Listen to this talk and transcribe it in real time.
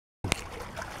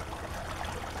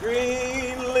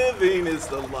Green living is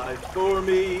the life for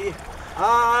me.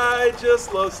 I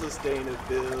just love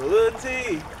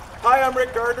sustainability. Hi, I'm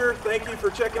Rick Gardner. Thank you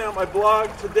for checking out my blog.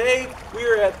 Today we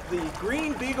are at the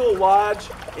Green Beagle Lodge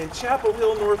in Chapel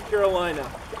Hill, North Carolina.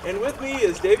 And with me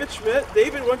is David Schmidt.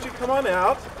 David, why don't you come on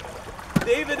out?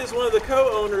 David is one of the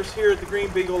co-owners here at the Green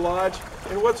Beagle Lodge.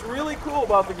 And what's really cool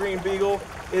about the Green Beagle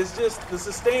is just the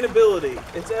sustainability.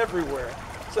 It's everywhere.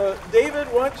 So David,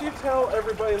 why don't you tell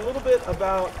everybody a little bit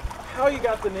about how you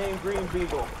got the name Green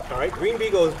Beagle? All right, Green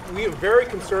Beagle is, we are very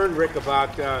concerned, Rick,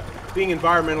 about being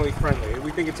environmentally friendly.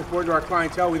 We think it's important to our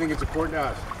clientele, we think it's important to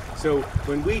us. So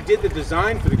when we did the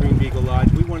design for the Green Beagle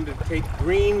Lodge, we wanted to take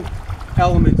green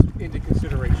elements into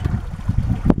consideration.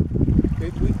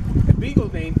 The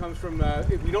Beagle name comes from,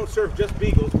 we don't serve just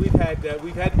beagles, we've had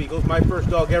beagles. My first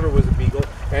dog ever was a beagle,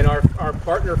 and our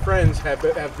partner friends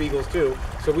have beagles too.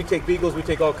 So we take beagles, we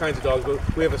take all kinds of dogs,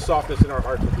 but we have a softness in our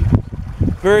heart for beagles.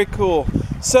 Very cool.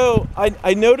 So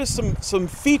I noticed some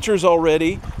features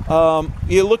already.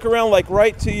 You look around, like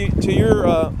right to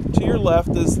your left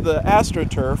is the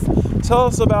AstroTurf. Tell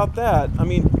us about that. I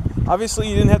mean, obviously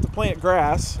you didn't have to plant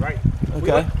grass. Right.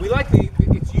 Okay. We like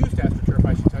it's used AstroTurf,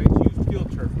 I should tell you. It's used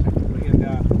field turf technically, and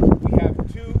we have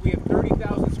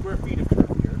 30,000 square feet of turf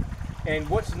here. And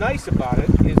what's nice about it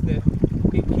is that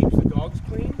it keeps the dogs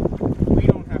clean. We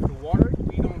don't have to water it.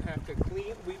 We don't have to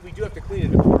clean. We do have to clean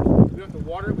it, of course. We don't have to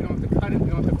water it. We don't have to cut it. We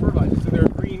don't have to fertilize it. So there are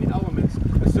green elements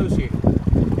associated with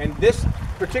it. And this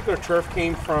particular turf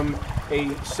came from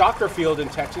a soccer field in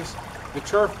Texas. The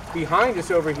turf behind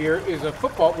us over here was a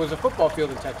football field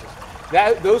in Texas.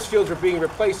 Those fields are being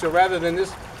replaced. So rather than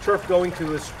this turf going to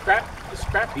the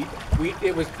scrap heap,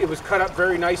 it was cut up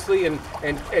very nicely and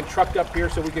trucked up here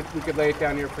so we could lay it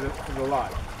down here for the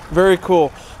lodge. Very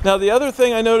cool. Now the other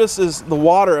thing I noticed is the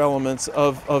water elements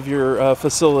of your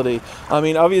facility. I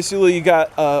mean, obviously you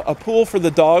got a pool for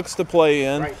the dogs to play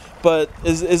in, right. But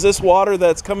is this water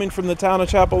that's coming from the town of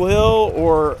Chapel Hill,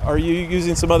 or are you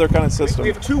using some other kind of system? We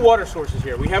have two water sources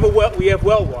here. We have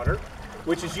well water,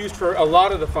 which is used for a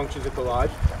lot of the functions at the lodge.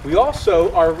 We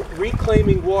also are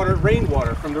reclaiming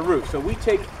rainwater from the roof. So we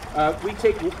take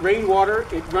rainwater,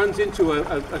 it runs into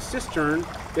a cistern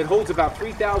that holds about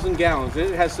 3,000 gallons.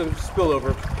 It has some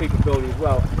spillover capability as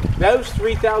well. Those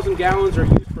 3,000 gallons are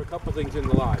used for a couple things in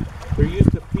the lodge. They're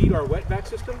used to feed our wetback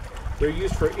system. They're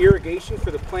used for irrigation for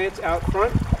the plants out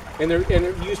front, and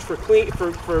they're used for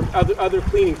other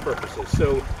cleaning purposes.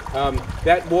 So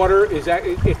that water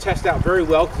it tests out very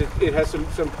well because it has some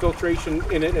filtration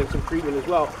in it and some treatment as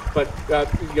well. But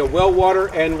well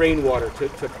water and rainwater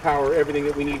to power everything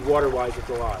that we need water-wise at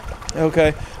the lodge.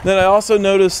 Okay. Then I also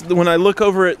noticed when I look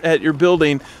over at your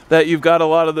building that you've got a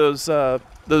lot of those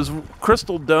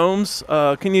crystal domes.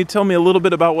 Can you tell me a little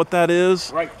bit about what that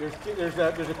is? Right. There's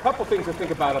a couple things to think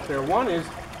about up there. One is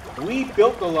we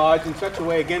built the lodge in such a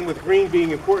way, again with green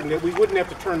being important, that we wouldn't have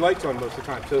to turn lights on most of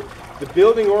the time. So the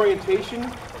building orientation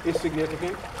is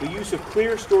significant. The use of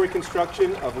clear story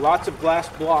construction, of lots of glass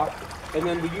block, and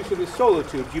then the use of the solo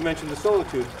tubes. You mentioned the solo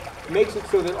tubes. Makes it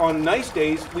so that on nice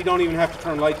days we don't even have to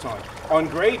turn lights on. On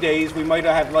gray days we might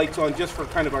have lights on just for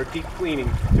kind of our deep cleaning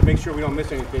to make sure we don't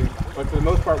miss anything. But for the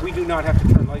most part we do not have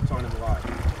to turn lights on in the lodge.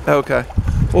 Okay.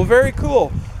 Well, very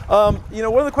cool. One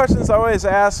of the questions I always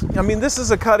ask, I mean, this is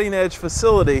a cutting edge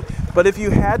facility, but if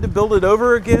you had to build it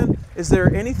over again, is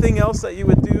there anything else that you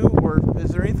would do, or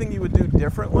is there anything you would do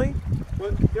differently?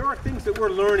 Well, there are things that we're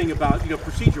learning about,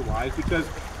 procedure-wise, because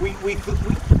we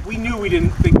knew we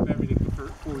didn't think of everything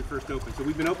before we first opened. So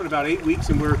we've been open about 8 weeks,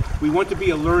 and we want to be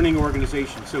a learning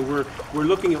organization. So we're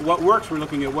looking at what works, we're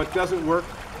looking at what doesn't work,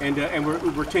 and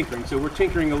we're tinkering. So we're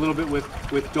tinkering a little bit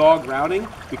with dog routing,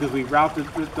 because we route the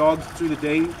dogs through the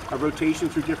day, a rotation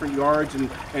through different yards,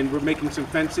 and we're making some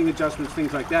fencing adjustments,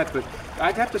 things like that. But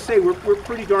I'd have to say we're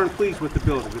pretty darn pleased with the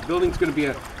building. The building's going to be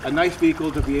a nice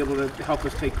vehicle to be able to help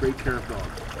us take great care of dogs.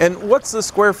 And what's the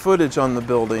square footage on the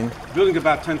building? The building's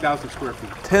about 10,000 square feet.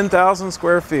 10,000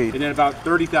 square feet. And then about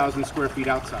 30,000 square feet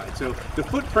outside. So the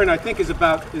footprint, I think, is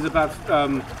about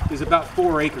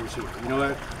 4 acres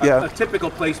here. A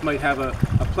typical place might have a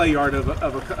play yard of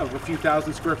a few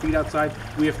thousand square feet outside.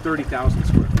 We have 30,000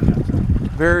 square feet outside.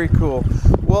 Very cool.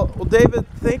 Well, David,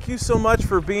 thank you so much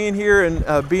for being here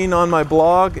and being on my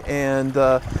blog, and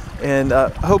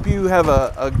hope you have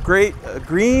a great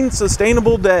green,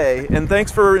 sustainable day. And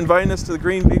thanks for inviting us to the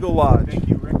Green Beagle Lodge. Thank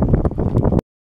you.